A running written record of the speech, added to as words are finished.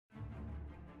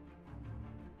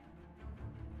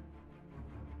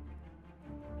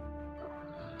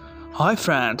Hi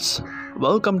friends,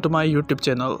 welcome to my YouTube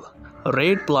channel,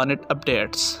 Red Planet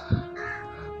Updates.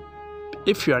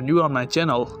 If you are new on my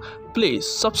channel, please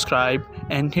subscribe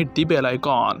and hit the bell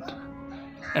icon.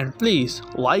 And please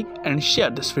like and share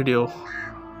this video.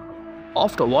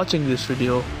 After watching this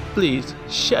video, please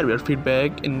share your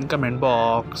feedback in comment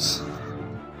box.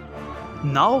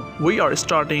 Now we are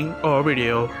starting our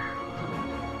video.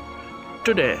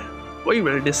 Today we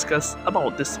will discuss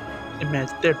about this image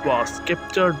that was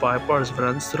captured by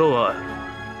Perseverance rover.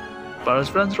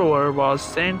 Perseverance rover was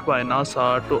sent by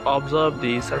NASA to observe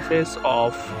the surface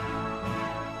of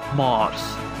Mars.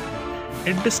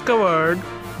 It discovered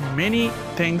many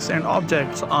things and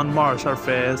objects on Mars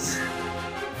surface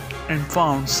and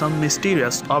found some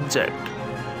mysterious object.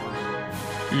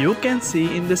 You can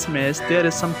see in this image there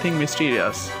is something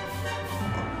mysterious.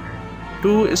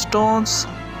 Two stones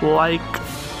like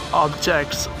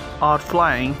objects are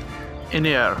flying in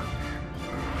air.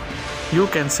 You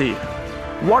can see.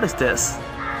 What is this?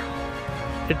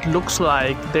 It looks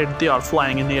like that they are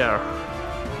flying in the air.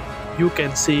 You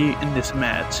can see in this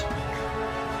image.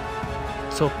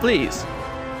 So please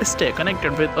stay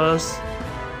connected with us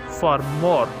for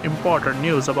more important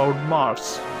news about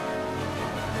Mars.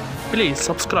 Please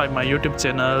subscribe my YouTube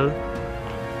channel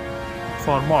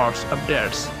for Mars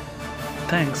updates.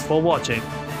 Thanks for watching.